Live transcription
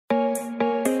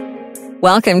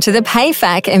Welcome to the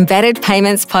PayFac Embedded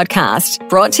Payments Podcast,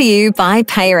 brought to you by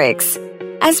Payrix.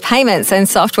 As payments and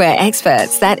software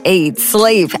experts that eat,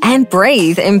 sleep, and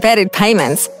breathe embedded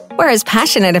payments, we're as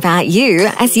passionate about you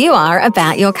as you are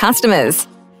about your customers.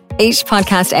 Each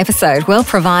podcast episode will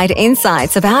provide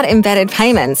insights about embedded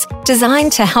payments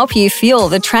designed to help you fuel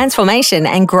the transformation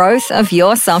and growth of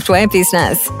your software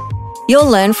business. You'll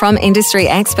learn from industry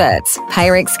experts,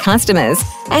 Payrix customers,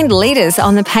 and leaders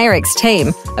on the Payrix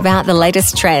team about the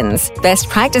latest trends, best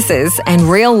practices, and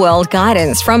real-world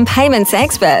guidance from payments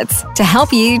experts to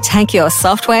help you take your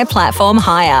software platform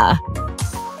higher.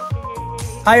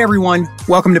 Hi, everyone.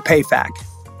 Welcome to PayFac,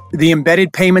 the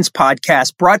Embedded Payments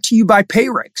Podcast brought to you by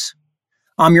Payrix.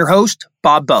 I'm your host,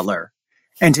 Bob Butler,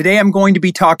 and today I'm going to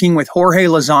be talking with Jorge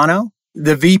Lozano,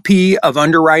 the VP of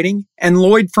Underwriting, and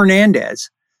Lloyd Fernandez,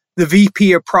 the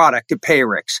VP of Product at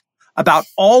Payrix, about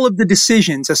all of the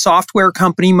decisions a software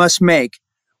company must make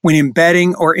when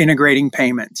embedding or integrating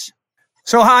payments.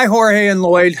 So hi, Jorge and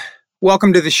Lloyd.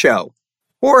 Welcome to the show.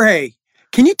 Jorge,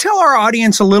 can you tell our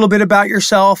audience a little bit about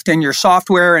yourself and your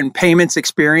software and payments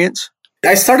experience?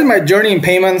 I started my journey in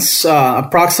payments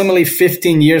approximately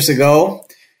 15 years ago,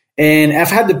 and I've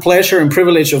had the pleasure and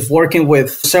privilege of working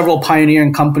with several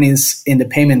pioneering companies in the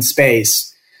payment space.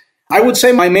 I would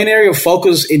say my main area of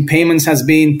focus in payments has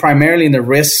been primarily in the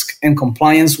risk and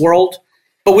compliance world.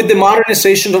 But with the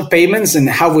modernization of payments and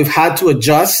how we've had to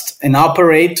adjust and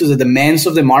operate to the demands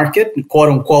of the market, quote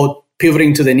unquote,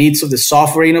 pivoting to the needs of the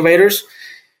software innovators,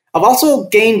 I've also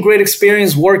gained great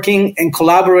experience working and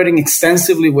collaborating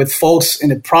extensively with folks in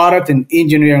the product and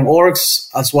engineering orgs,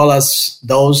 as well as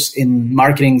those in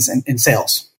marketing and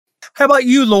sales. How about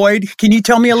you, Lloyd? Can you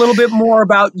tell me a little bit more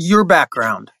about your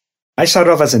background? I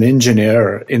started off as an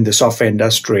engineer in the software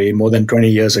industry more than 20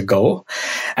 years ago,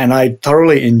 and I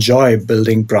thoroughly enjoy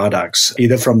building products,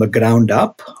 either from the ground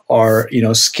up or,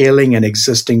 scaling an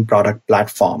existing product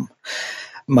platform.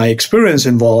 My experience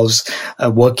involves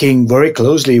working very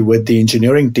closely with the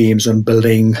engineering teams on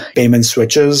building payment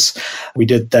switches. We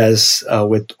did this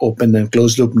with open and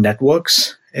closed loop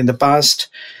networks in the past.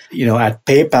 At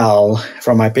PayPal,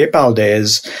 from my PayPal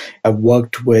days, I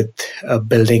worked with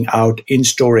building out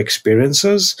in-store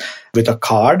experiences with a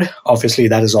card. Obviously,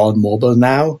 that is all mobile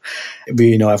now.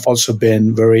 I've also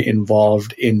been very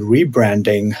involved in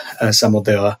rebranding some of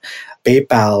the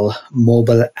PayPal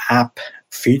mobile app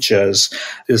features.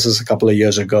 This is a couple of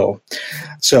years ago.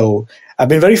 So I've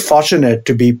been very fortunate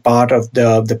to be part of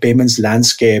the payments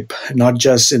landscape, not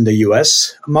just in the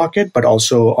US market, but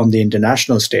also on the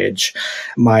international stage.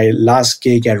 My last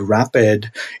gig at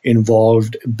Rapid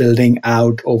involved building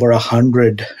out over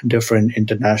 100 different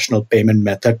international payment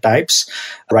method types,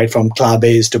 right from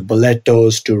Klabase to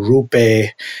Boletos to RuPay,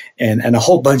 and a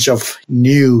whole bunch of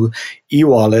new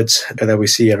e-wallets that we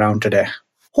see around today.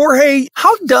 Jorge,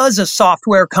 how does a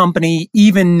software company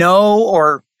even know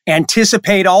or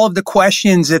anticipate all of the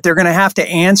questions that they're going to have to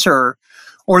answer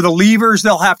or the levers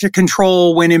they'll have to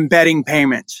control when embedding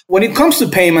payments? When it comes to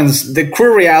payments, the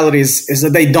cruel reality is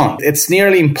that they don't. It's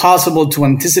nearly impossible to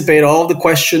anticipate all the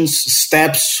questions,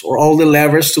 steps, or all the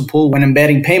levers to pull when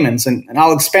embedding payments, and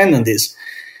I'll expand on this.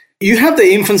 You have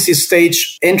the infancy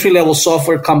stage entry-level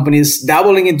software companies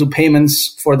dabbling into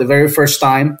payments for the very first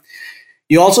time.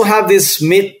 You also have these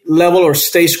mid-level or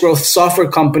stage growth software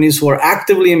companies who are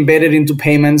actively embedded into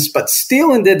payments, but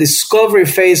still in the discovery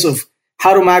phase of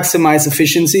how to maximize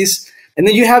efficiencies. And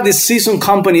then you have these seasoned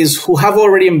companies who have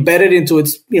already embedded into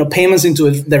its, payments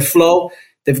into their flow.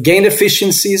 They've gained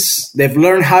efficiencies. They've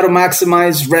learned how to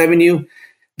maximize revenue.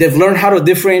 They've learned how to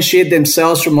differentiate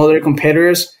themselves from other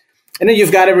competitors. And then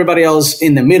you've got everybody else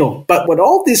in the middle. But what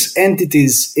all these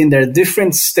entities in their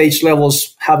different stage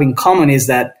levels have in common is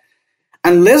that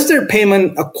unless their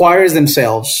payment acquirers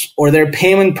themselves or their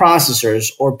payment processors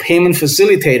or payment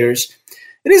facilitators,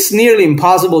 it is nearly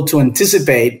impossible to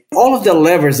anticipate all of the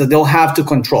levers that they'll have to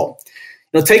control.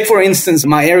 Take, for instance,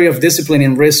 my area of discipline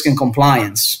in risk and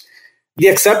compliance. The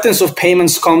acceptance of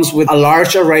payments comes with a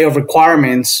large array of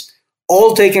requirements,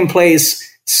 all taking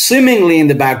place seemingly in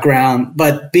the background,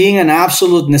 but being an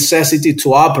absolute necessity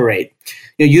to operate.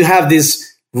 You have these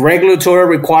regulatory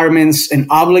requirements and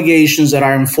obligations that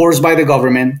are enforced by the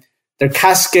government. They're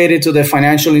cascaded to the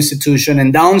financial institution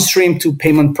and downstream to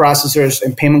payment processors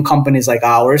and payment companies like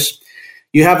ours.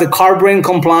 You have the card-brain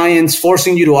compliance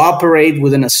forcing you to operate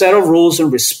within a set of rules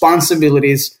and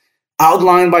responsibilities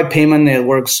outlined by payment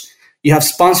networks. You have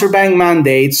sponsor bank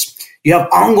mandates. You have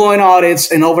ongoing audits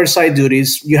and oversight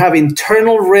duties. You have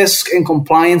internal risk and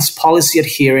compliance policy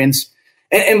adherence.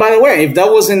 And by the way, if that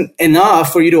wasn't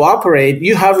enough for you to operate,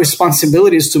 you have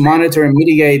responsibilities to monitor and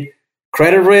mitigate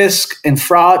credit risk, and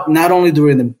fraud, not only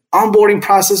during the onboarding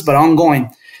process, but ongoing.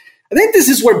 I think this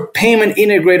is where payment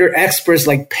integrator experts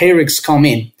like Payrix come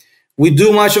in. We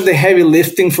do much of the heavy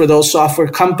lifting for those software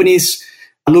companies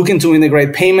looking to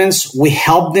integrate payments. We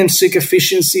help them seek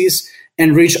efficiencies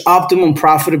and reach optimum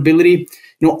profitability,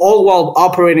 all while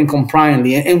operating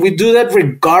compliantly. And we do that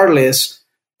regardless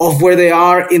of where they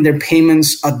are in their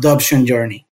payments adoption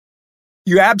journey.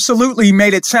 You absolutely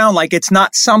made it sound like it's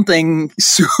not something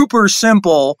super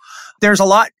simple. There's a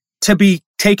lot to be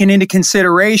taken into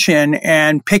consideration,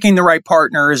 and picking the right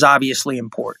partner is obviously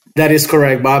important. That is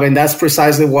correct, Bob. And that's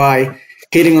precisely why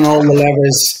hitting on all the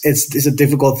levers is a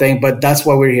difficult thing, but that's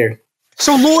why we're here.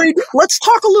 So Lloyd, let's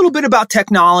talk a little bit about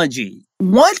technology.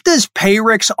 What does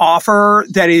Payrix offer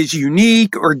that is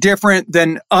unique or different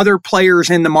than other players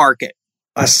in the market?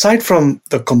 Aside from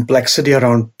the complexity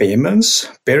around payments,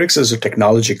 Payrix is a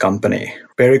technology company.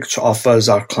 Payrix offers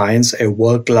our clients a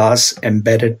world-class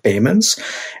embedded payments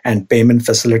and payment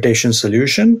facilitation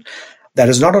solution that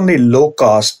is not only low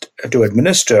cost to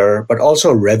administer, but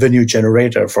also a revenue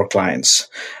generator for clients.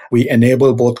 We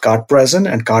enable both card present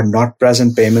and card not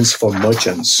present payments for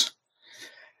merchants.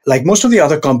 Like most of the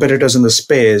other competitors in the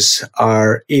space,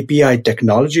 our API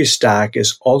technology stack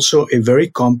is also a very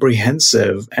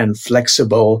comprehensive and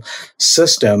flexible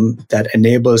system that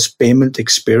enables payment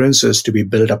experiences to be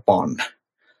built upon.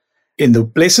 In the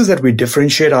places that we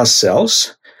differentiate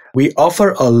ourselves, we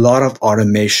offer a lot of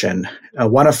automation.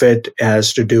 One of it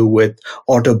has to do with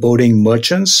auto-boarding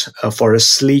merchants for a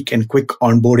sleek and quick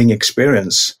onboarding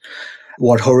experience.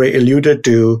 What Jorge alluded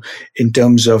to in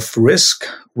terms of risk,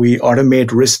 we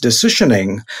automate risk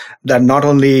decisioning that not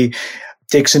only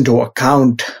takes into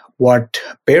account what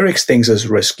Payrix thinks is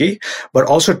risky, but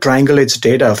also triangulates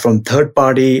data from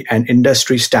third-party and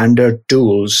industry standard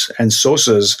tools and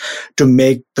sources to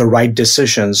make the right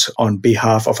decisions on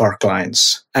behalf of our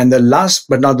clients. And the last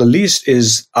but not the least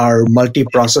is our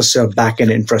multiprocessor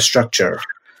backend infrastructure.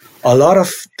 A lot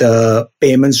of the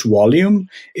payments volume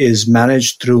is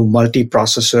managed through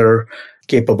multiprocessor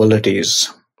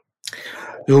capabilities.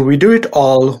 So we do it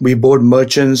all. We board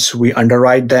merchants, we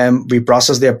underwrite them, we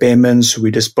process their payments, we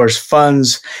disperse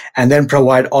funds, and then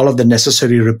provide all of the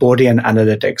necessary reporting and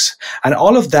analytics. And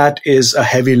all of that is a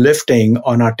heavy lifting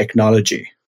on our technology.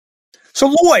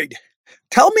 So Lloyd,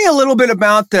 tell me a little bit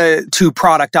about the two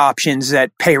product options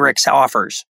that Payrix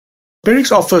offers.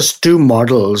 Payrix offers two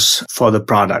models for the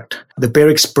product, the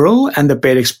Payrix Pro and the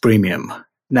Payrix Premium.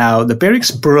 Now, the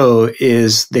Payrix Pro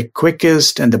is the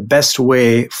quickest and the best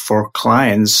way for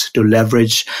clients to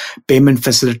leverage payment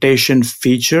facilitation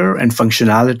feature and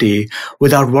functionality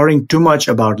without worrying too much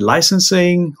about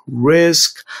licensing,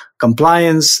 risk,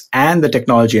 compliance, and the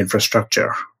technology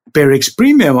infrastructure. Payrix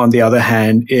Premium, on the other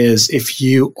hand, is if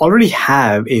you already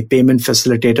have a payment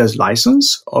facilitator's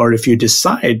license, or if you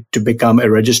decide to become a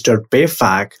registered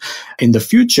PayFac in the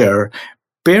future,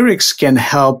 Payrix can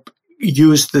help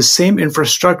use the same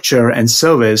infrastructure and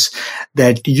service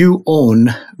that you own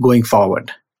going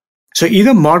forward. So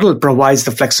either model provides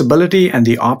the flexibility and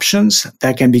the options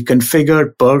that can be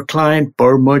configured per client,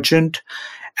 per merchant,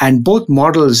 and both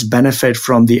models benefit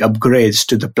from the upgrades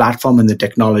to the platform and the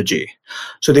technology.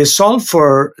 So they solve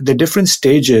for the different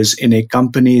stages in a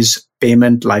company's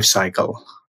payment lifecycle.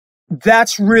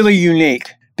 That's really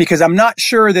unique because I'm not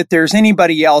sure that there's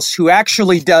anybody else who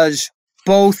actually does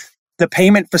both the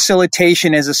payment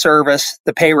facilitation as a service,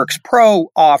 the Payrix Pro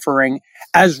offering,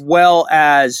 as well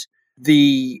as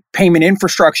the payment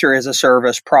infrastructure as a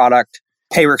service product,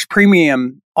 Payrix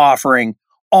Premium offering,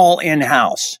 all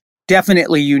in-house.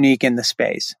 Definitely unique in the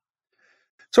space.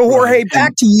 So Jorge,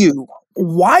 back to you.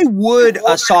 Why would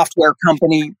a software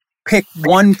company pick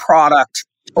one product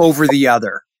over the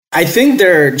other? I think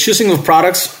their choosing of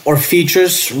products or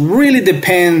features really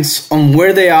depends on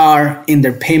where they are in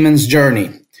their payments journey.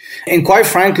 And quite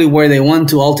frankly, where they want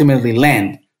to ultimately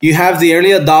land. You have the early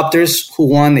adopters who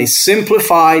want a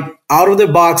simplified,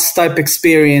 out-of-the-box type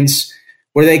experience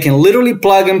where they can literally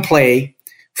plug and play,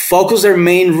 focus their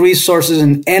main resources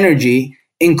and energy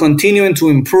in continuing to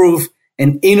improve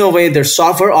and innovate their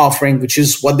software offering, which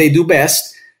is what they do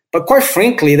best. But quite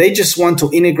frankly, they just want to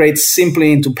integrate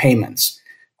simply into payments.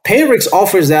 Payrix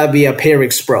offers that via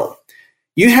Payrix Pro.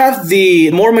 You have the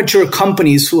more mature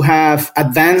companies who have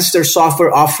advanced their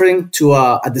software offering to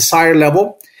a desired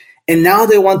level, and now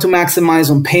they want to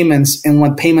maximize on payments and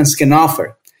what payments can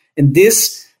offer. And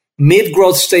these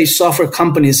mid-growth stage software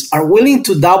companies are willing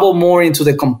to dabble more into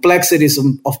the complexities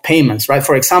of payments, right?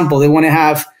 For example, they want to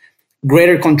have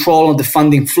greater control of the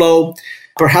funding flow.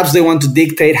 Perhaps they want to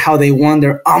dictate how they want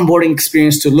their onboarding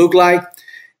experience to look like.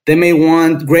 They may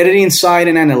want greater insight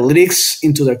and analytics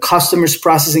into their customers'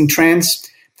 processing trends.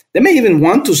 They may even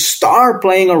want to start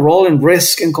playing a role in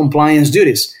risk and compliance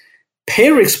duties.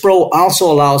 Payrix Pro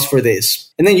also allows for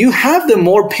this. And then you have the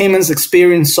more payments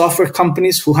experienced software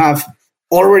companies who have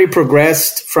already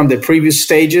progressed from the previous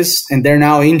stages, and they're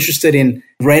now interested in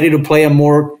ready to play a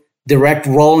more direct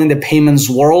role in the payments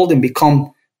world and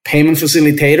become payment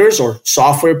facilitators or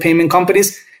software payment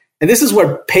companies. And this is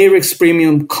where Payrix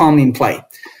Premium come in play.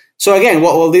 So again,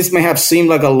 while this may have seemed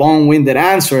like a long-winded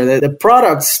answer, the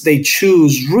products they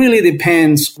choose really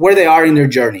depends where they are in their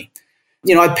journey.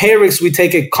 At Payrix, we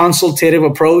take a consultative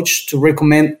approach to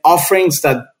recommend offerings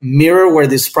that mirror where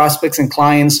these prospects and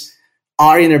clients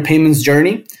are in their payments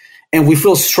journey. And we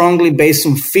feel strongly based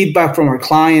on feedback from our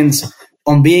clients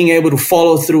on being able to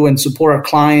follow through and support our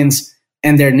clients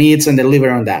and their needs and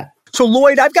deliver on that. So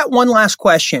Lloyd, I've got one last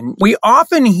question. We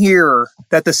often hear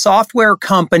that the software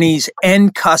company's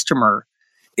end customer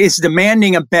is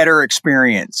demanding a better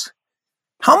experience.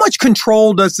 How much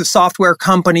control does the software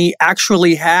company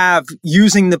actually have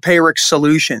using the Payrix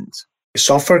solutions?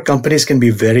 Software companies can be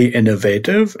very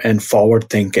innovative and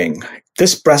forward-thinking.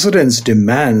 This precedence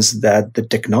demands that the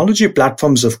technology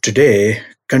platforms of today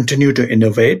continue to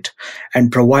innovate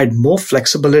and provide more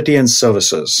flexibility and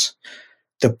services.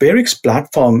 The Payrix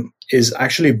platform is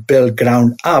actually built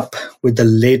ground up with the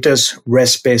latest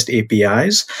REST-based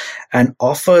APIs and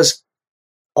offers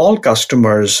all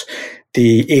customers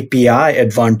the API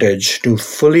advantage to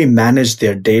fully manage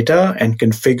their data and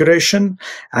configuration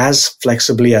as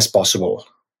flexibly as possible.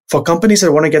 For companies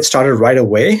that want to get started right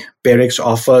away, Payrix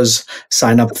offers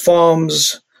sign-up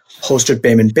forms, hosted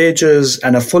payment pages,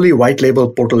 and a fully white-label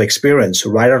portal experience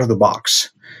right out of the box.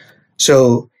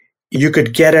 So you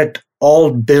could get it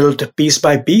all built piece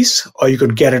by piece, or you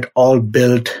could get it all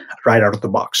built right out of the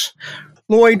box.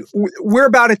 Lloyd, we're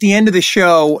about at the end of the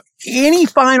show. Any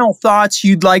final thoughts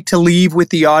you'd like to leave with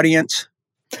the audience?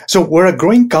 So we're a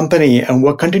growing company and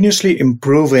we're continuously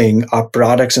improving our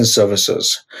products and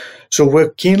services. So we're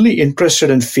keenly interested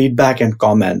in feedback and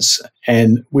comments,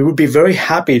 and we would be very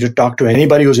happy to talk to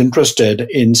anybody who's interested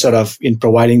in in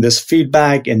providing this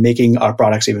feedback and making our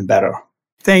products even better.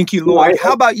 Thank you, Lloyd.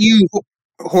 How about you,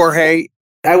 Jorge?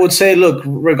 I would say, look,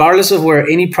 regardless of where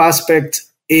any prospect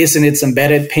is in its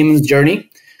embedded payments journey,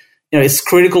 it's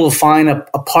critical to find a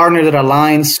partner that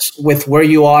aligns with where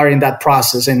you are in that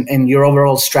process and your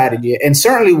overall strategy, and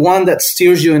certainly one that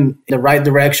steers you in the right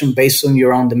direction based on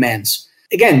your own demands.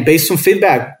 Again, based on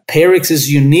feedback, Payrix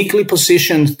is uniquely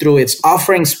positioned through its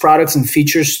offerings, products, and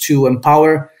features to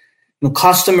empower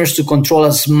customers to control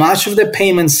as much of the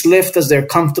payments lift as they're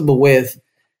comfortable with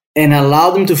and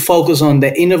allow them to focus on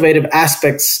the innovative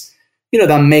aspects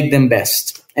that make them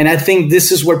best. And I think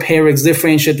this is where Payrix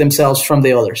differentiate themselves from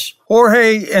the others.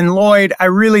 Jorge and Lloyd, I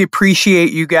really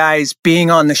appreciate you guys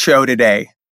being on the show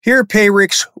today. Here at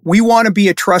Payrix, we want to be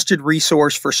a trusted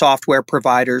resource for software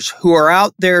providers who are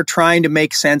out there trying to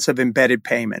make sense of embedded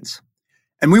payments.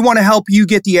 And we want to help you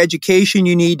get the education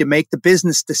you need to make the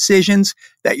business decisions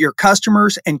that your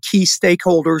customers and key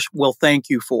stakeholders will thank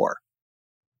you for.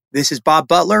 This is Bob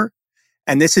Butler,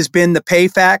 and this has been the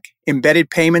PayFac Embedded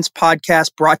Payments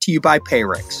Podcast brought to you by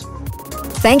Payrix.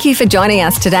 Thank you for joining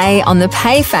us today on the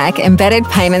PayFac Embedded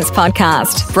Payments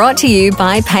Podcast, brought to you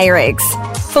by Payrix.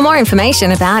 For more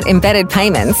information about embedded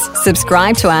payments,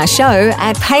 subscribe to our show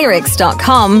at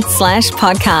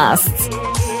payrix.com/podcasts.